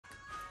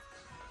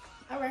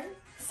Alright,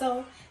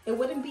 so it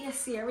wouldn't be a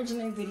Sierra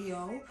Janae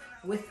video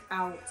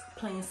without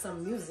playing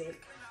some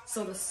music.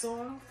 So the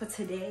song for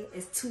today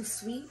is Too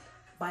Sweet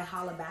by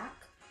Holla Back.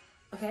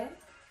 Okay?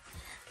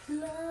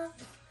 Love,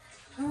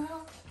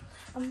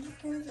 I'm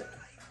looking.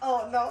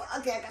 Oh no,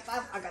 okay,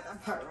 I got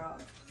that part wrong.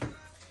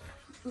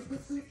 Cause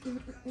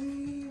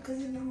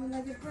you know me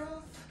like it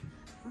rough.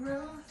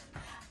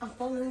 I'm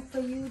falling for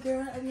you,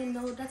 girl, and you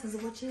know that is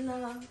what you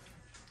love.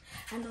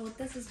 I know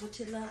this is what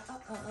you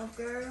love,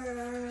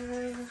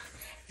 girl.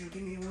 You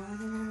give me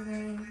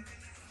one.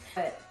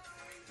 But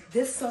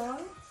this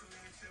song,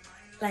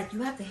 like,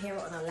 you have to hear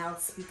it on a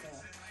loudspeaker.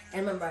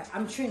 And remember,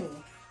 I'm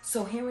Trini,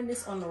 so hearing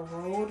this on the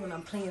road when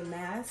I'm playing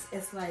mass,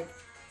 it's like,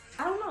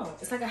 I don't know,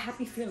 it's like a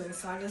happy feeling.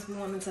 So I just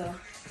wanted to.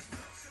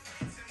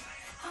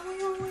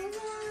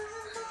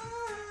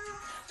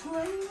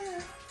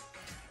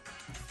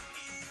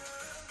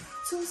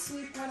 Too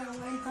sweet when I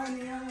wine pon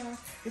ya.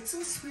 You're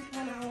too sweet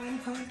when I wine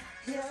pon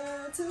ya.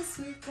 Too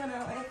sweet when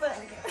I wine pon ya.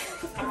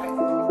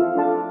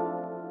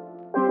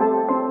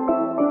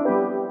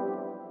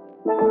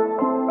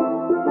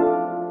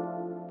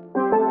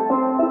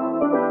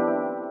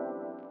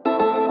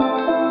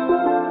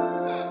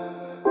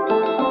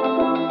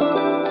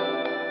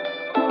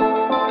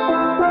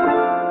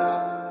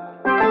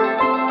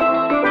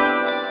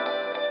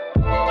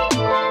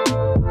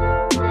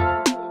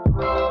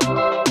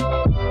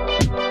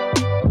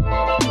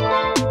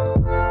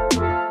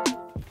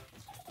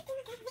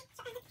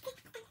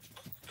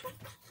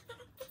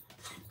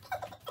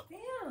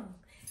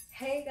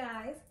 Hey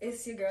guys,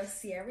 it's your girl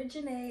Sierra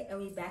Janae, and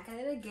we back at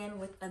it again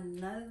with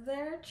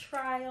another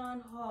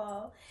try-on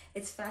haul.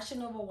 It's Fashion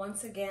Nova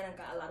once again. I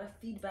got a lot of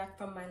feedback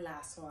from my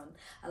last one.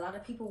 A lot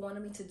of people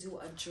wanted me to do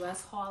a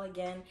dress haul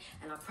again,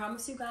 and I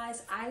promise you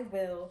guys I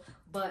will.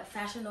 But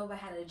Fashion Nova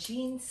had a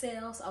jeans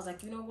sale, so I was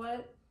like, you know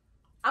what?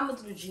 I'm gonna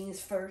do the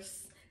jeans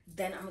first,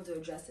 then I'm gonna do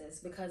the dresses,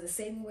 because the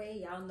same way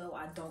y'all know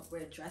I don't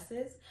wear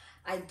dresses,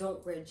 I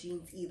don't wear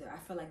jeans either. I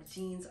feel like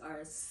jeans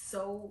are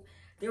so,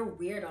 they're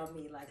weird on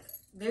me. Like,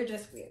 they're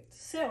just weird.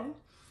 So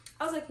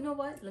I was like, you know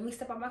what, let me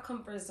step out my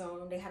comfort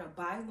zone. They had a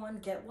buy one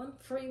get one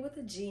free with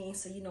the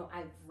jeans, so you know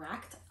I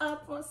racked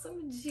up on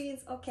some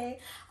jeans. Okay,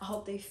 I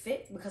hope they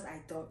fit, because I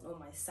don't know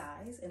my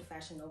size in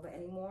Fashion Nova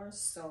anymore,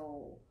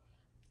 so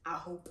I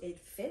hope it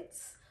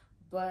fits.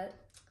 But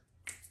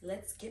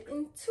let's get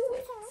into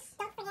it.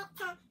 Don't forget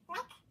to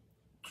like,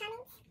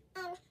 comment,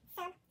 and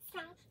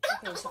subscribe.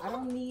 Okay, so I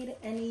don't need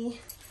any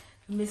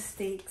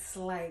mistakes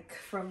like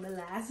from the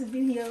last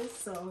video,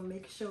 so I'm gonna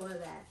make sure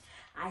that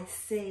I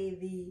say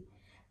the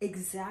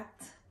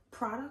exact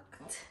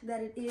product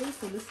that it is.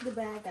 So this is the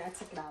bag that I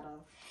took it out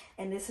of,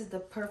 and this is the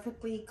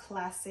perfectly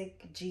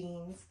classic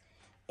jeans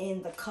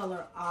in the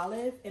color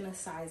olive in a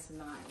size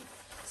 9.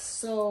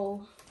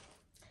 So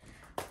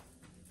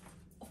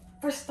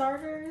for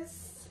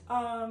starters,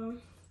 I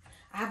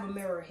have a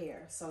mirror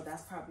here, so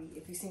that's probably,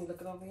 if you see me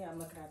looking over here, I'm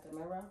looking at the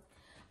mirror.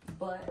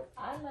 But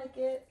I like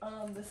it.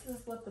 This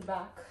is what the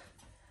back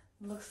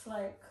looks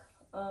like.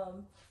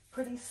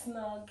 Pretty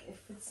snug. It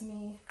fits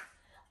me.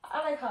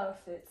 I like how it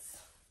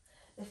fits.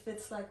 It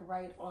fits like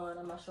right on.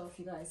 I'm not sure if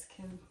you guys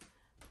can,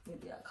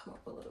 maybe I'll come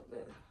up a little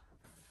bit.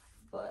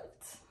 But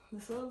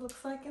this is what it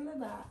looks like in the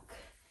back.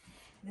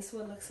 This is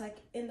what it looks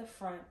like in the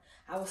front.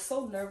 I was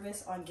so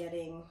nervous on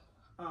getting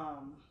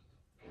a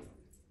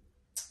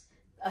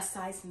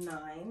size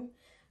 9,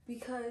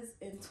 because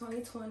in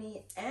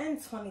 2020 and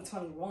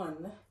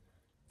 2021,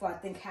 for I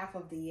think half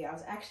of the year, I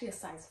was actually a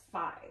size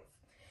 5.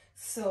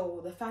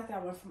 So the fact that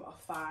I went from a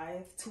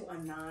 5 to a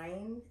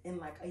 9 in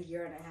like a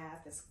year and a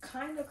half is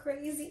kind of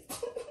crazy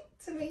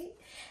to me.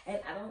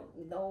 And I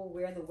don't know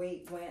where the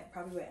weight went.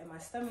 Probably went in my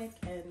stomach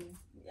and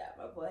yeah,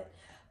 my butt.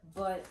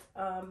 But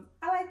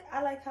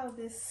I like how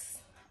this,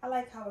 I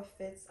like how it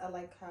fits. I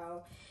like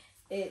how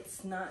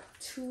it's not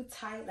too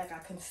tight, like I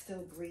can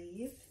still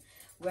breathe.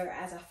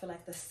 Whereas I feel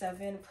like the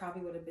 7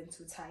 probably would have been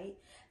too tight.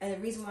 And the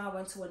reason why I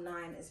went to a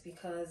 9 is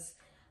because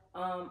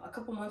a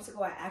couple months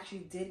ago I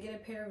actually did get a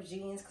pair of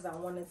jeans, because I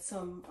wanted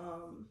some,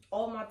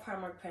 all my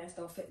Primark pants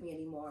don't fit me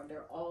anymore.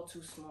 They're all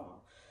too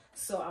small.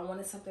 So I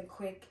wanted something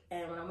quick,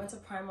 and when I went to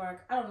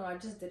Primark, I don't know, I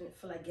just didn't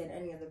feel like getting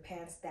any of the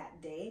pants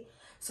that day.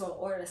 So I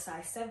ordered a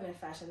size 7 in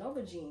Fashion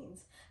Nova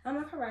jeans. I'm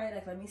like, all right,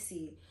 like, let me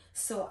see.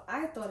 So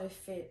I thought it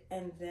fit,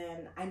 and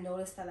then I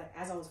noticed that, like,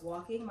 as I was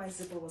walking, my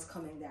zipper was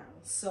coming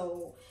down.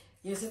 So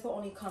your zipper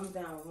only comes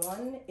down,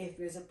 1, if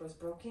your zipper is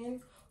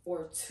broken,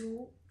 or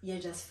 2, you're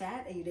just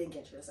fat and you didn't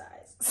get your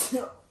size.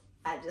 So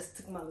I just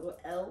took my little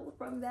L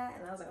from that,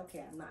 and I was like,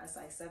 okay, I'm not a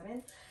size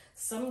 7.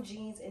 Some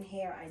jeans in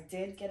here, I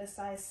did get a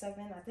size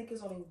 7. I think it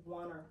was only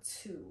 1 or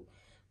 2,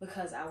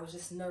 because I was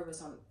just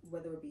nervous on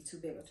whether it would be too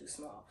big or too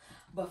small.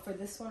 But for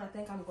this one, I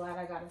think I'm glad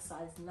I got a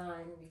size 9,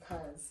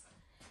 because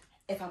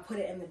if I put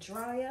it in the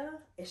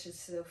dryer, it should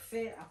still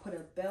fit. I put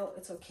a belt,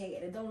 it's okay.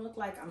 And it don't look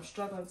like I'm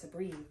struggling to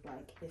breathe.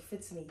 Like, it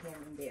fits me here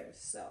and there.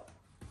 So,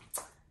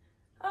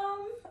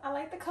 I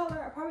like the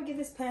color. I'll probably give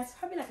this pants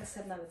probably like a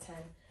 7 out of 10.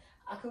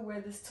 I could wear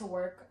this to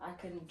work. I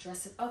can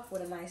dress it up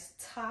with a nice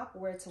top,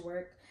 wear it to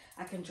work.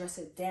 I can dress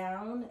it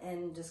down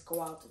and just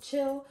go out to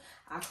chill.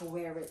 I can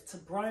wear it to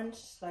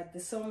brunch. Like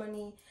there's so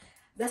many.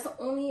 That's the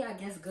only, I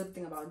guess, good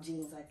thing about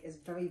jeans. Like it's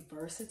very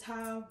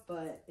versatile,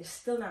 but it's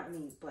still not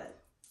me. But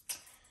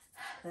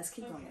let's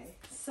keep going.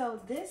 So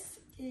this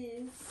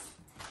is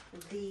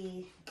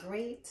the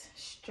Great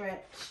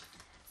Stretch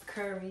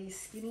Curvy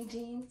Skinny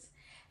Jeans.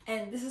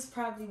 And this is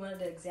probably one of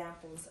the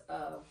examples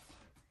of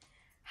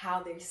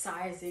how their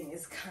sizing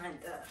is kind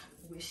of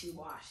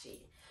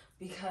wishy-washy.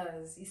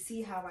 Because you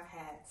see how I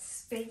had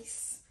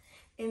space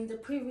in the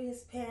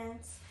previous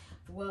pants?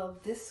 Well,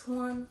 this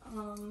one,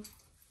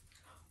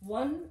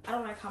 I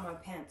don't like how my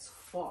pants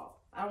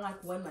fall. I don't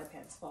like when my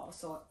pants fall.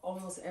 So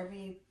almost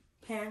every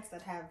pants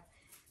that have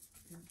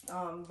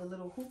the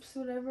little hoops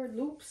or whatever,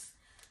 loops,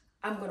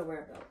 I'm gonna wear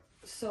a belt.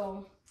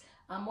 So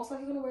I'm most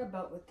likely gonna wear a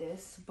belt with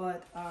this,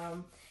 but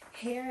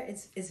hair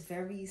is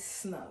very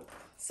snug.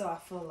 So I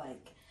feel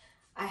like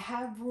I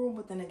have room,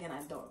 but then again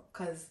I don't,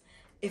 because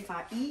if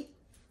I eat,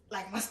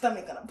 like my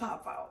stomach gonna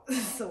pop out.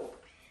 So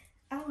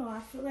I don't know,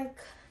 I feel like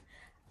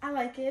I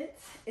like it.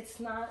 It's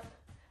not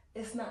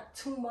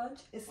too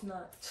much, it's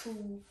not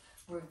too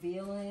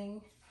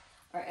revealing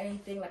or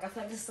anything. Like I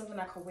feel like this is something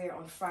I could wear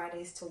on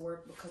Fridays to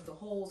work because the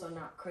holes are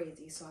not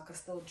crazy, so I could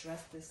still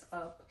dress this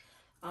up,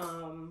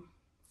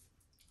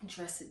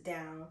 dress it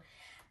down.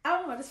 I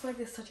don't know, I just feel like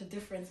there's such a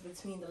difference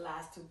between the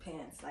last two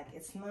pants. Like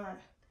it's not,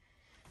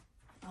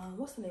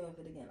 what's the name of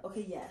it again?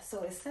 Okay, yeah,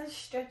 so it says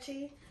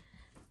stretchy.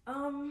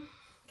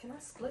 Can I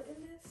split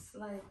in this?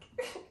 Like,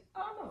 I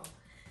don't know.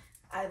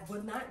 I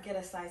would not get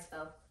a size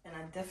up, and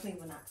I definitely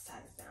would not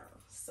size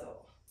down.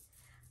 So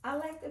I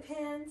like the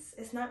pants.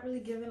 It's not really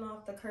giving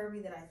off the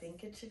curvy that I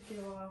think it should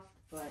give off,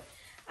 but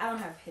I don't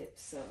have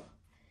hips, so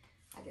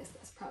I guess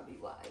that's probably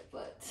why.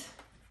 But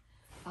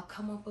I'll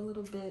come up a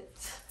little bit.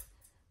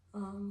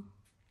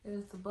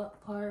 There's the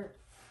butt part.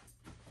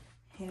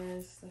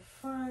 Here's the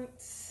front,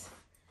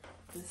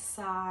 the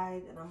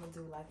side, and I'm gonna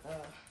do like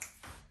a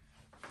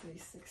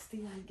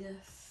 360, I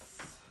guess.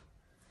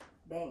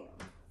 Bam,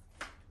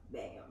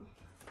 bam,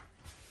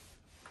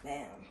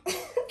 bam. I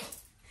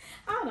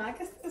don't know, I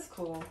guess it's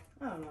cool.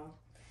 I don't know.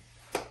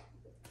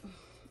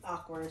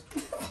 Awkward.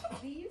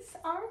 These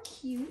are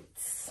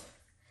cute.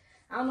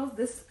 I don't know if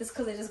this is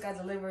because they just got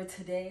delivered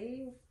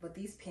today, but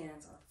these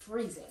pants are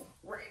freezing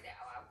right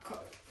now. I'm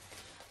cold.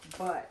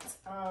 But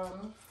I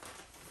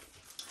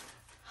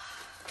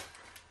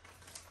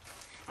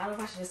don't know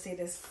if I should just say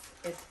this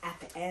is at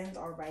the end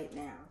or right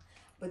now.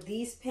 But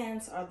these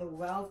pants are the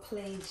Well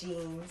Play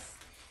jeans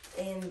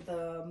in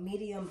the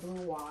medium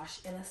blue wash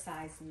in a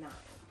size 9.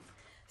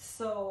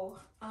 So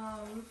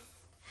I'm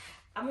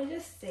gonna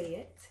just say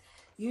it.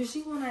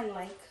 Usually when I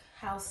like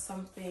how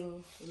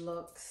something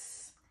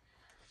looks,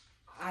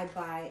 I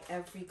buy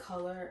every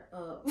color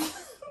of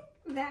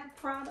that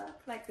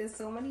product. Like there's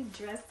so many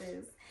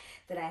dresses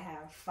that I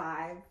have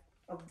 5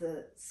 of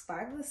the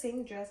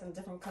same dress in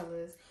different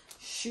colors,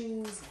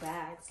 shoes,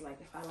 bags. Like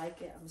if I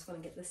like it, I'm just gonna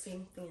get the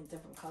same thing in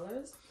different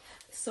colors.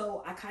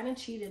 So I kind of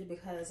cheated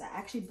because I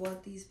actually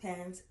bought these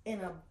pants in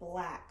a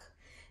black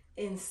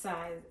in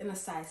a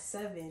size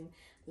 7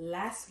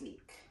 last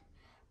week.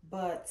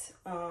 But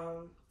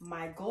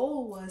my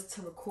goal was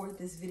to record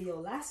this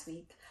video last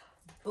week,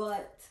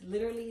 but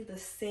literally the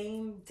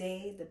same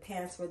day the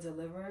pants were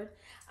delivered,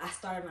 I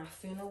started not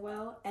feeling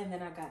well, and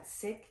then I got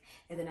sick,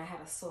 and then I had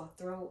a sore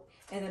throat,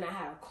 and then I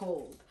had a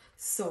cold.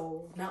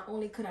 So not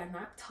only could I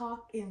not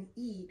talk and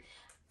eat,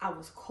 I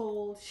was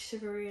cold,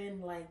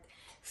 shivering, like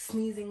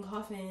sneezing,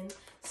 coughing.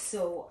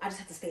 So I just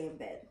had to stay in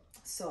bed.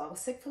 So I was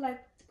sick for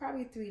like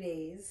probably 3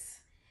 days.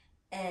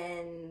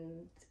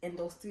 And in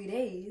those 3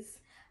 days,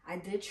 I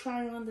did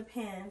try on the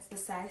pants, the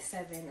size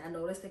 7. I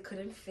noticed they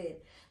couldn't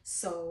fit.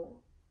 So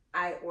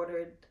I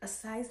ordered a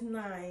size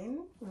 9,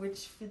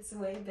 which fits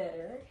way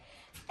better.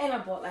 And I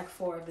bought like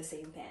 4 of the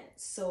same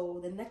pants. So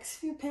the next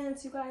few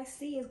pants you guys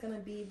see is going to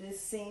be the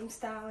same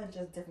style and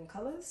just different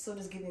colors. So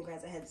just giving you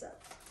guys a heads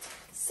up.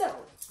 So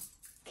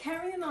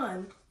carrying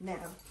on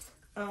now.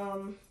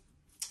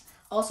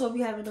 Also, if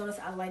you haven't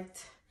noticed, I like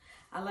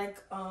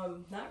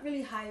not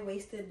really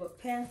high-waisted, but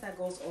pants that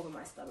goes over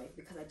my stomach,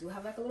 because I do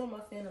have like a little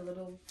muffin, a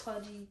little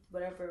pudgy,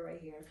 whatever right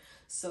here.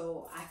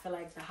 So I feel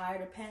like the higher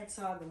the pants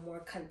are, the more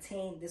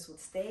contained this would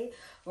stay.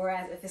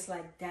 Whereas if it's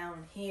like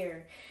down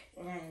here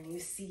and you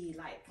see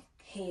like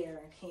hair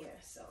and hair.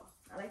 So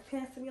I like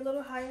pants to be a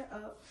little higher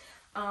up.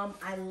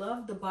 I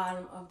love the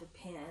bottom of the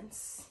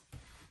pants. I'm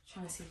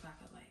trying to see if I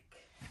could like,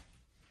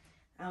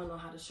 I don't know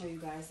how to show you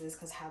guys this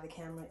because how the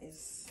camera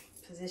is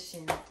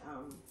positioned.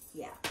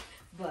 Yeah.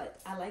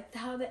 But I like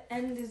how the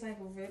end is like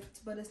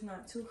ripped, but it's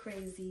not too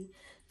crazy.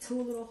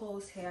 2 little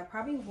holes here. I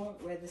probably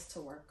won't wear this to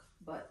work,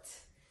 but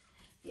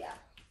yeah.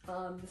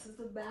 This is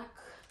the back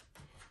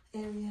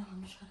area. Let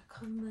me try to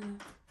come there.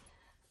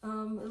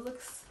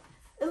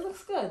 It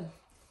looks good.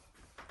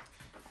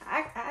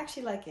 I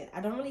actually like it.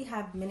 I don't really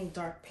have many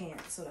dark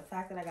pants, so the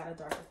fact that I got a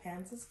darker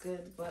pants is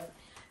good. But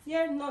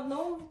yeah,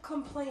 no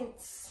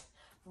complaints.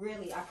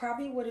 Really, I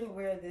probably wouldn't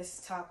wear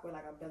this top with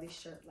like a belly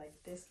shirt like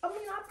this. I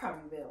mean, I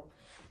probably will,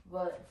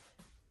 but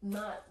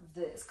not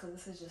this, because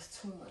this is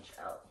just too much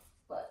out.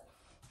 But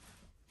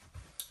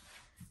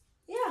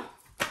yeah,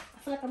 I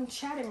feel like I'm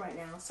chatting right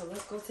now, so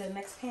let's go to the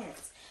next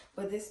pants.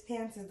 But this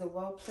pants is the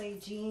Well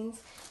Played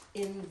jeans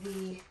in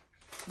the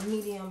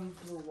medium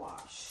blue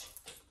wash.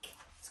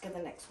 Let's get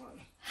the next one.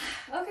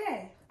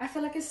 Okay, I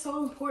feel like it's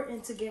so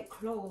important to get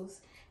clothes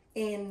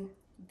in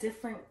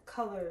different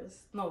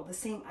colors. No, the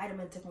same item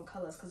in different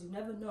colors, because you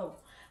never know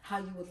how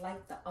you would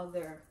like the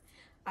other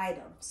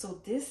item.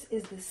 So this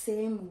is the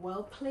same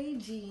Well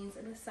Played jeans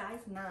in a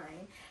size 9,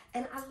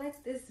 and I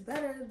like this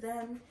better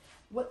than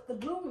what the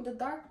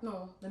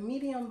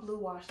medium blue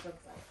wash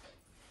looks like.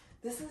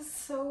 This is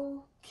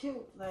so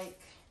cute.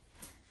 Like,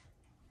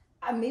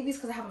 maybe it's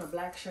because I have on a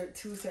black shirt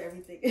too, so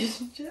everything is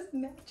just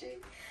matching.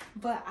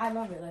 But I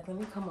love it. Like, let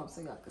me come up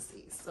so y'all can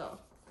see. So,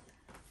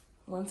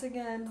 once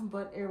again,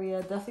 butt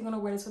area. Definitely gonna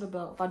wear this with a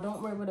belt. If I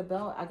don't wear it with a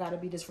belt, I gotta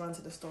be just run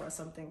to the store or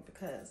something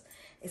because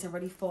it's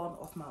already fallen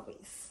off my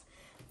waist.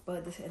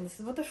 But this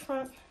is what the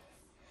front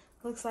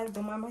looks like.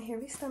 Don't mind my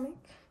hairy stomach.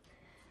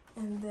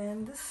 And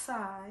then the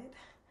side.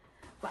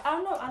 But I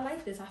don't know, I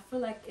like this. I feel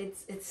like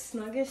it's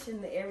snuggish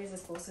in the areas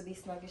it's supposed to be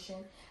snuggish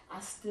in.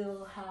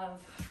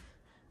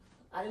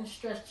 I didn't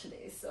stretch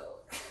today,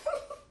 so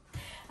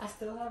I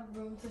still have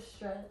room to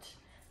stretch.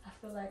 I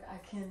feel like I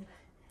can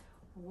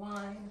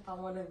whine if I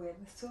want to wear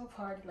this to a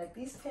party. Like,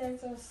 these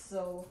pants are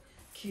so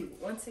cute.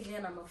 Once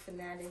again, I'm a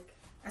fanatic.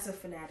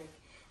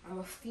 I'm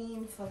a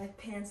fiend for like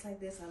pants like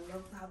this. I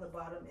love how the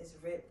bottom is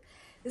ripped.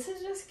 This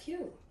is just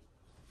cute.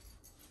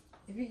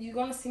 If you're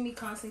gonna see me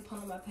constantly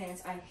pulling my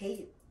pants, I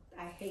hate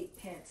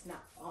pants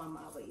not on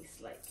my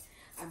waist. Like,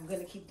 I'm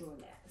gonna keep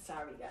doing that.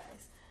 Sorry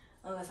guys.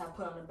 Unless I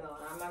put on a belt.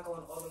 I'm not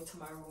going all the way to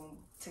my room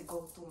to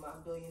go through my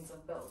billions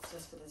of belts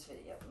just for this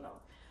video. No.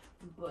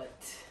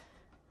 But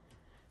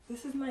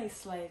this is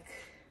nice. Like,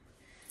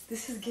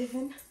 this is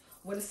giving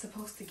what it's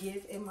supposed to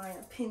give, in my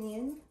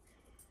opinion.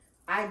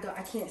 I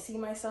can't see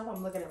myself.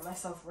 I'm looking at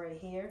myself right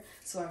here.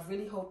 So I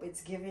really hope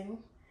it's given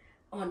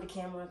on the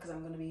camera, because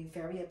I'm gonna be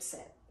very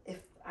upset if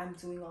I'm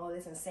doing all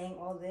this and saying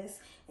all this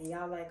and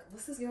y'all like,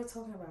 what's this girl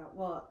talking about?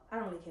 Well, I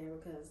don't really care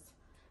because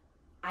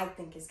I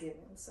think it's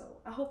given. So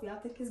I hope y'all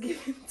think it's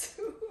given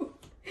too.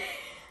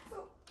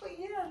 But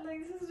yeah,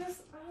 like, this is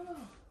just, I don't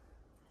know.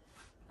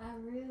 I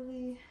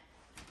really,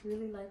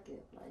 really like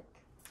it. Like,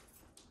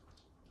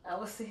 I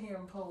will sit here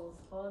and pose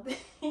all day.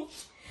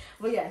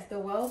 But yes, the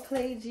Well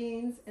Played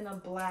jeans in a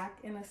black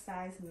in a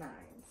size 9.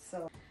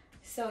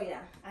 So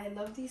yeah, I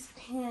love these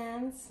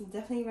pants.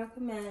 Definitely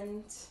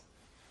recommend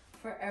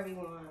for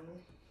everyone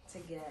to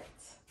get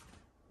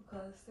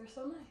because they're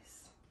so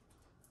nice.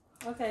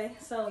 Okay,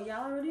 so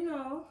y'all already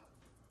know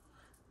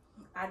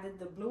I did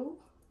the blue,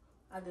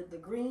 I did the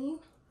green,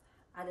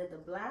 I did the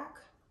black.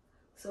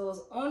 So it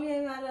was only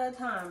a matter of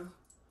time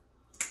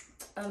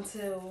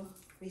until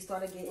we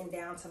started getting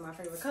down to my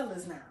favorite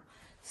colors now.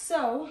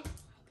 So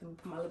let me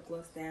put my lip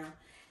gloss down.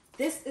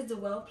 This is the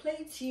Well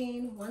Played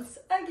jean, once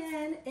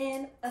again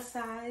in a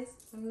size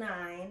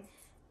 9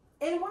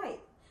 in white.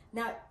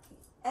 Now,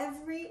 I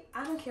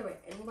don't care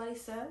what anybody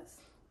says,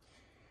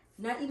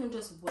 not even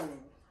just women,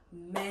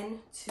 men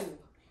too.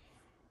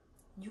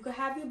 You could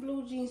have your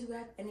blue jeans, you could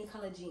have any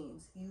color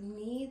jeans. You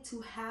need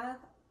to have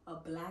a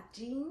black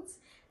jeans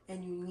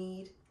and you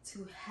need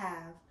to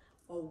have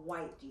a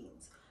white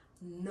jeans.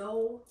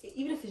 No,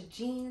 even if it's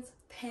jeans,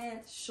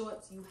 pants,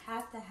 shorts, you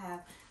have to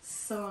have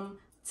some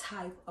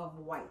type of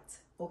white,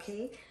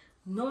 okay?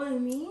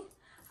 Knowing me,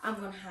 I'm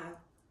gonna have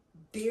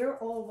bare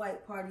all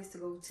white parties to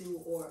go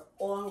to, or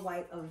all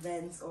white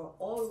events, or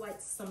all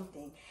white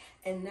something.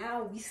 And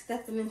now we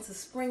stepping into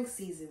spring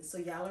season, so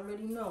y'all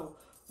already know,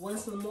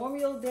 once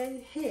Memorial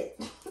Day hit,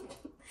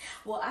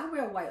 well, I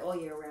wear white all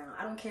year round.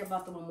 I don't care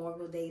about the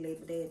Memorial Day,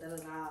 Labor Day,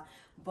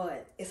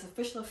 but it's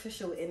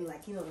official in,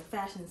 like, you know, the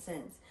fashion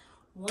sense.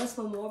 Once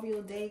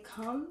Memorial Day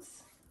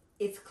comes,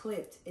 it's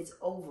clipped, it's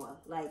over.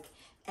 Like,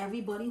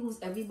 everybody who's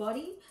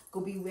everybody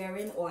could be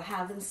wearing or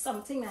having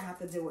something that have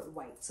to do with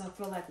white. So I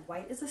feel like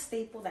white is a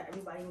staple that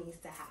everybody needs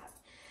to have.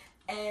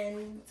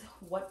 And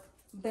what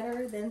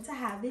better than to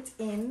have it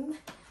in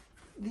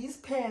these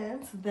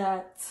pants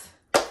that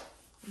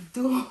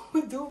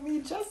do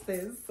me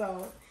justice.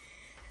 So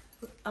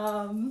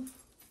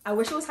I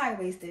wish it was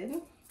high-waisted.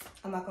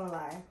 I'm not gonna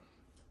lie.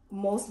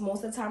 Most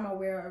of the time I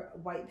wear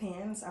white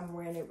pants, I'm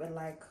wearing it with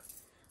like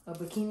a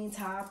bikini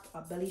top,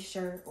 a belly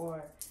shirt,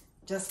 or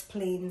just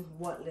plain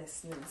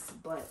whatlessness.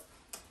 But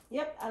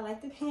yep, I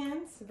like the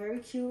pants, very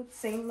cute,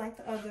 same like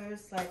the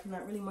others. Like,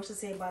 not really much to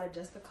say about it,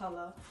 just the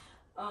color.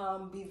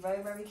 Be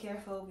very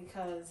careful,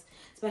 because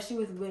especially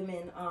with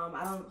women,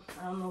 I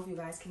don't know if you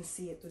guys can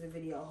see it through the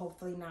video,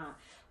 hopefully not,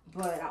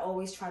 but I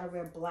always try to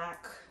wear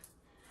black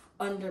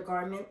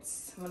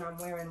undergarments when I'm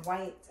wearing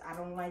white. I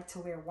don't like to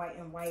wear white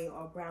and white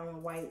or brown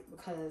and white,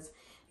 because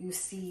you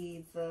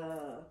see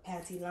the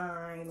panty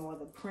line or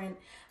the print.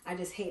 I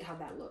just hate how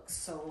that looks,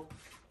 so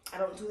I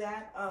don't do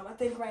that. I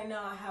think right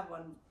now I have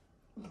on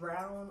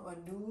brown or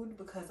nude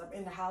because I'm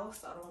in the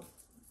house. I don't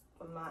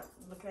I'm not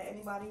looking at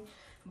anybody.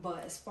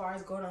 But as far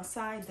as going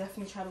outside,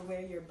 definitely try to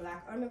wear your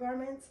black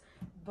undergarments.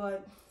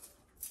 But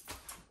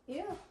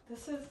yeah,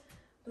 this is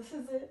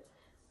it.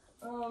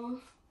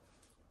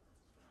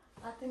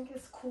 I think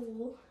it's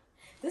cool.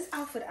 This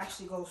outfit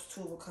actually goes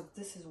too because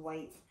this is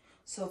white.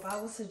 So if I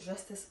was to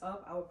dress this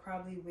up, I would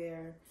probably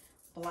wear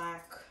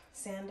black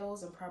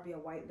sandals and probably a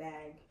white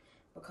bag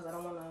because I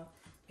don't want to.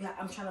 Yeah,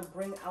 I'm trying to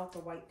bring out the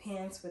white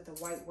pants with the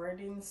white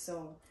wording,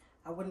 so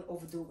I wouldn't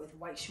overdo it with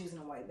white shoes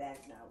and a white bag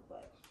now.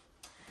 But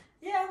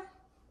yeah,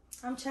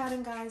 I'm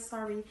chatting, guys.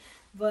 Sorry,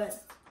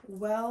 but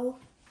well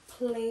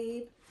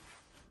played.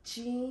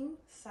 Jean,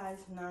 size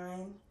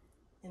 9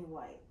 in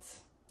white.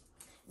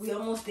 We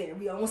almost there.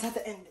 We almost at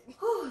the ending.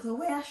 Oh, the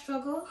way I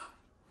struggle.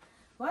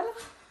 Why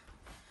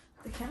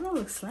the camera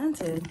looks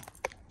slanted?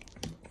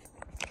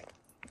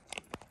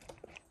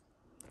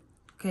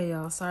 Okay,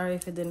 y'all. Sorry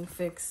if it didn't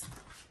fix.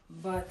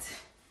 But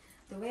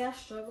the way I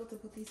struggled to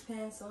put these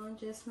pants on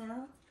just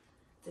now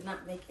did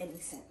not make any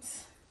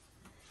sense.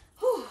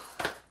 Whew.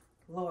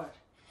 Lord.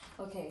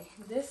 Okay,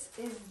 this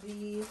is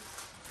the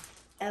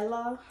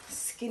Ella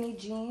skinny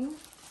jean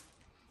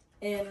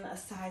in a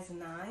size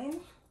 9.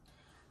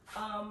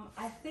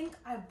 I think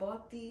I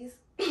bought these,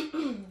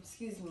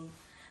 excuse me,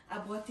 I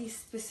bought these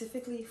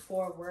specifically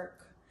for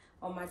work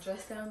on my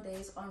dress down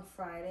days on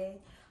Friday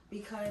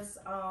because,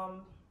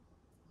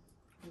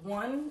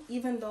 one,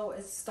 even though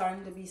it's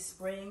starting to be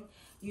spring,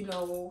 you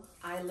know,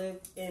 I live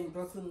in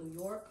Brooklyn, New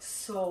York,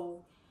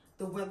 so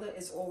the weather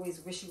is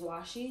always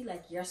wishy-washy.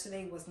 Like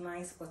yesterday was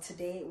nice, but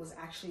today it was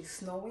actually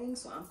snowing,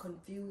 so I'm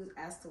confused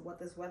as to what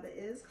this weather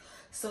is.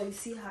 So you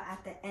see how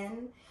at the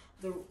end,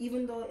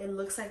 even though it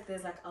looks like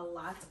there's like a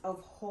lot of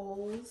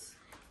holes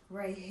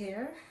right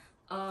here,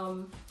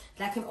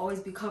 that can always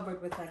be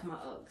covered with like my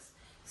Uggs.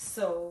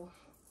 So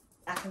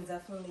I can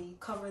definitely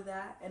cover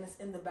that, and it's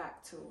in the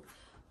back too.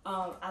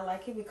 I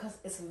like it because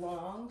it's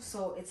long,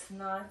 so it's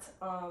not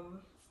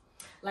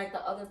like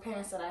the other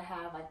pants that I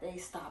have, like they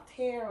stopped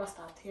here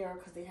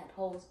because they had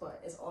holes,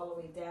 but it's all the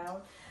way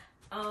down.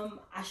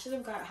 I should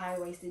have got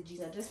high-waisted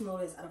jeans. I just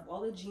noticed out of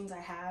all the jeans I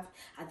have,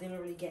 I didn't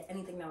really get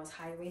anything that was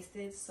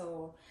high-waisted.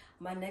 So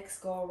my next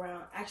go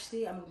around,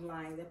 actually I'm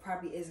lying, there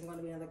probably isn't going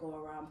to be another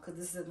go around because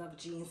this is enough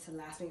jeans to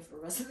last me for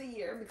the rest of the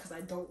year because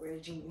I don't wear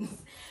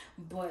jeans.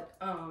 But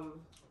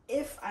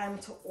if I'm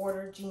to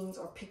order jeans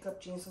or pick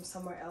up jeans from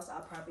somewhere else,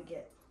 I'll probably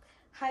get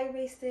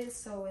high-waisted,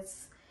 so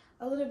it's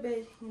a little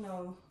bit, you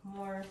know,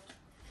 more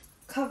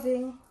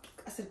covering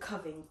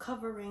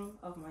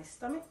of my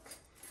stomach.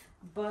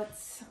 But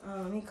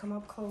let me come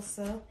up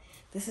closer.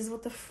 This is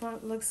what the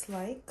front looks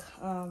like.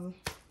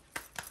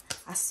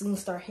 I soon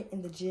start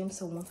hitting the gym,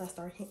 so once I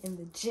start hitting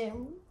the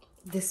gym,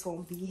 this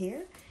won't be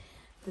here.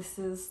 This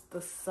is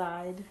the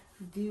side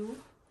view.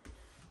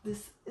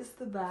 This is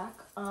the back.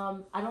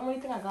 I don't really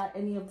think I got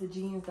any of the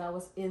jeans that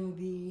was in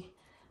the,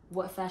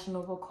 what Fashion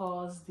Nova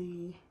calls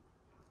the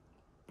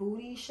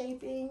booty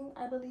shaping,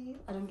 I believe.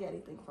 I didn't get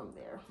anything from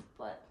there,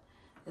 but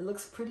it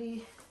looks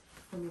pretty.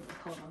 Let me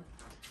hold on.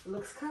 It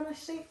looks kind of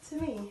shaped to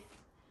me,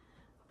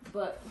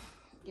 but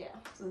yeah.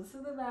 So this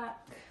is the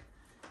back.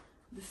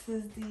 This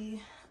is the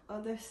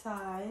other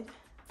side,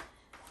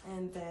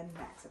 and then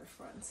back to the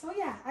front. So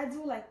yeah, I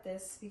do like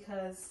this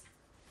because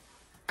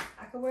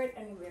I can wear it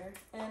anywhere,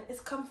 and it's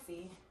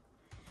comfy.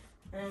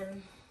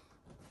 And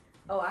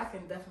oh, I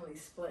can definitely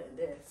split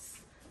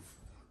this.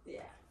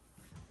 Yeah.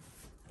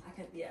 I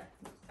can, yeah.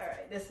 All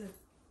right,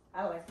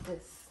 I like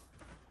this.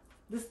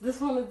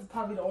 This one is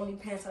probably the only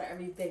pants out of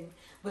everything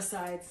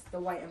besides the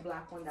white and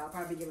black one that I'll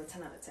probably give a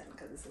 10 out of 10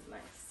 because this is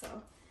nice.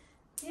 So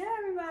yeah,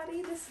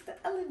 everybody, this is the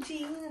Ella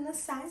jean in a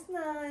size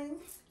 9.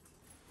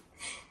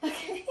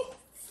 Okay,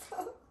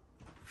 so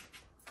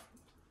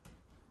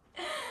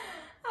I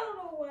don't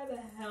know why the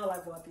hell I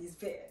bought these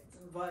pants,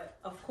 but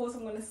of course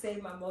I'm gonna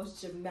save my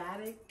most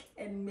dramatic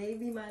and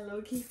maybe my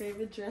low-key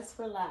favorite dress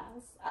for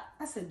last.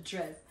 I said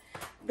dress.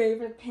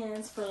 Favorite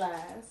pants for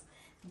last.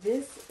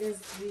 This is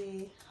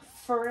the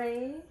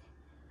Fray,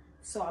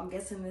 so I'm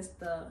guessing this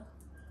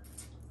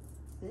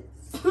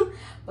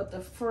but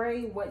the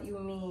Fray what you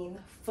mean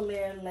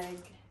flare leg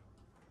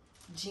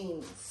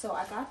jeans. So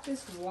I got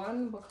this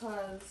one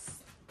because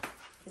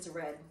it's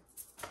red,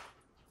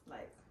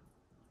 like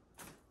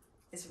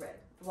it's red.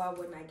 Why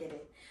wouldn't I get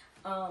it?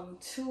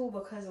 2,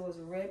 because it was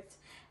ripped.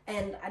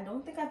 And I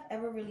don't think I've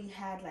ever really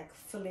had like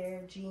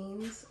flare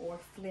jeans or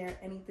flare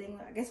anything.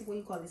 I guess what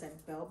you call these,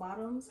 like bell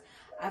bottoms.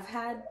 I've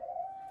had,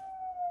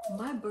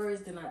 my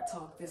birds did not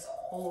talk this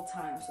whole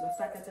time, so the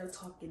fact that they're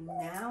talking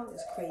now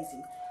is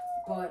crazy.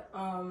 But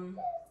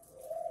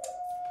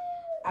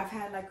I've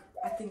had like,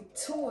 I think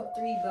 2 or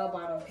 3 bell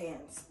bottom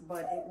pants,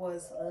 but it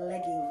was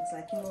leggings.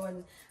 Like, you know,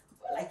 when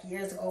like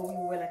years ago we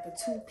wore like the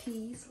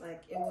 2-piece,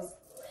 like it was,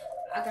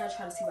 I gotta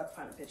try to see if I can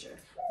find a picture.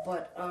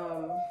 But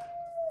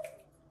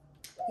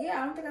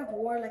yeah, I don't think I've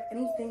wore like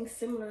anything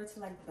similar to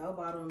like bell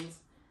bottoms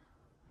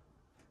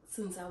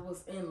since I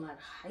was in like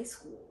high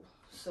school.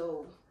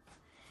 So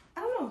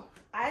I don't know,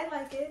 I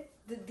like it.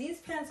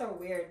 These pants are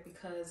weird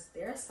because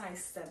they're a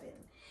size 7,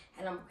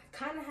 and I'm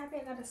kind of happy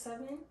I got a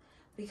 7,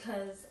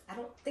 because I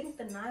don't think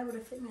the 9 would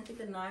have fit me. I think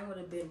the 9 would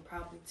have been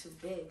probably too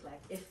big.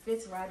 Like, it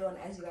fits right on,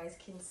 as you guys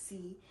can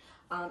see.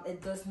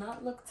 It does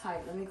not look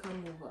tight. Let me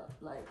come move up.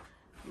 Like,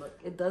 look,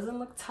 it doesn't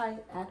look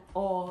tight at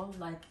all.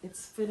 Like,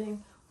 it's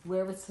fitting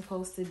where it's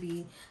supposed to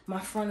be. My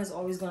front is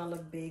always gonna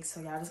look big,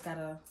 so y'all just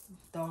gotta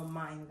don't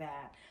mind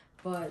that.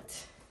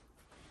 But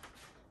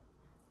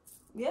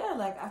yeah,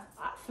 like I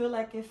feel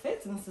like it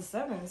fits, and it's a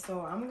 7,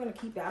 so I'm gonna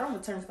keep it. I don't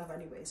return stuff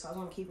anyway, so I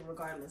want to keep it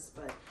regardless.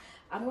 But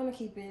I'm gonna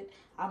keep it.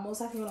 I'm most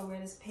likely gonna wear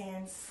this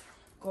pants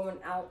going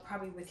out,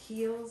 probably with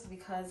heels,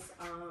 because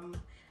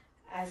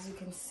as you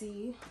can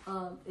see,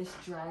 it's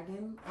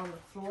dragging on the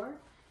floor,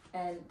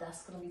 and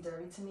that's gonna be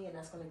dirty to me, and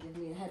that's gonna give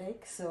me a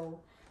headache. So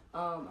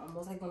I'm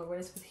most likely gonna wear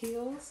this with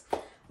heels.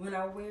 When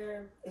I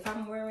wear, if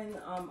I'm wearing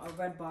a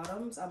red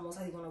bottoms, I'm most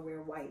likely gonna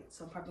wear white.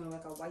 So I'm probably gonna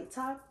like a white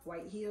top,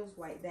 white heels,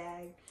 white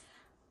bag,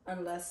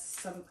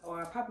 unless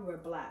or I probably wear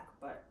black,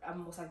 but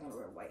I'm most likely gonna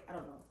wear white. I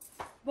don't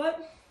know,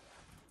 but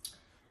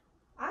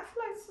I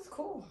feel like this is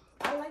cool.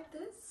 I like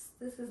this.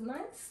 This is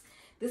nice.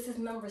 This is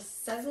number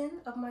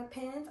 7 of my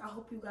pants. I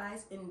hope you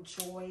guys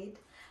enjoyed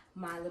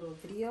my little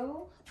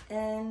video,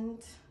 and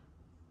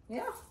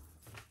yeah.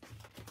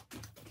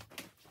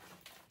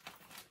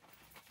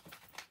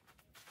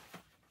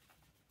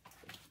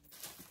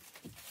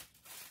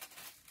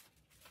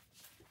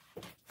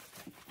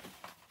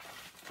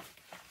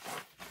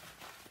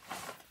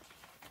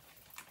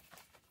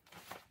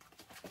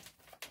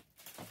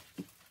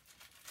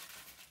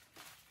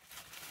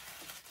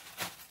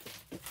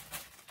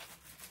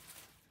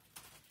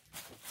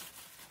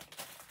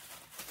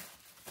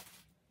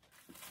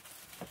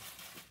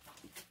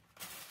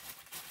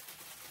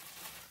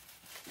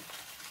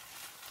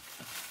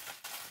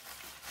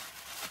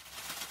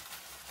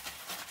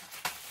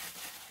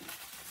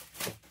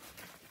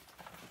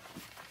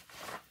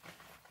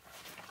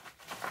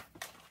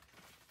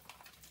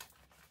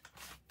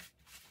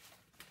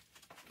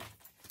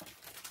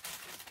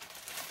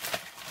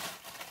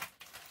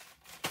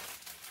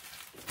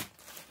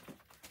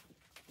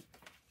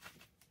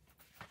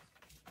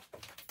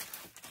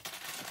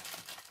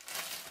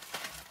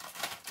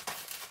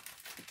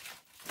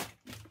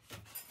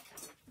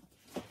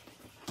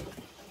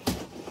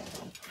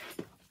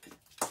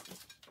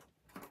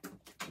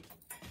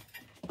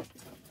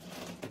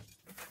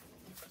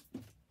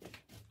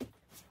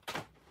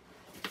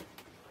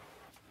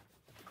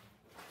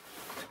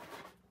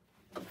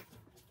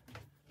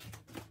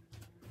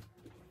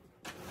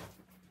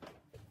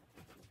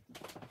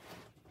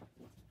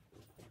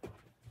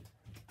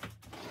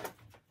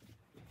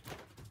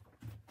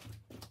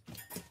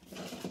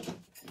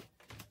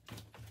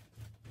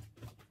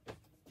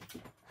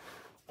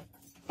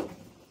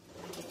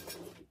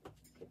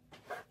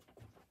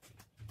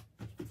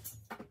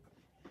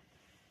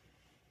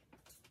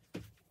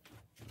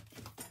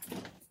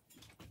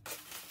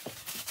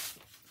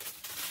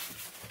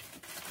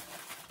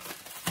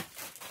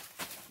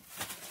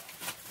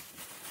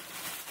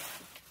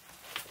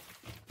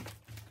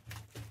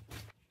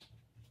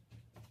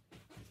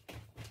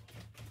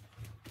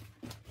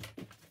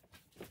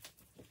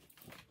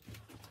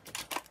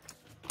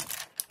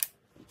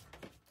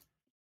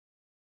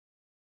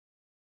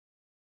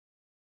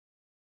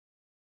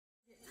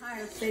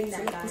 Tired of saying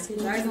that, guys. You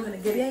guys are gonna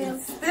get it. And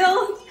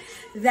still,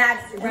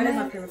 that red is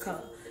my favorite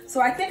color.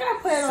 So I think I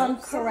put it on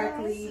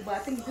correctly, but I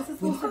think this is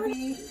supposed to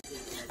be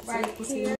right here.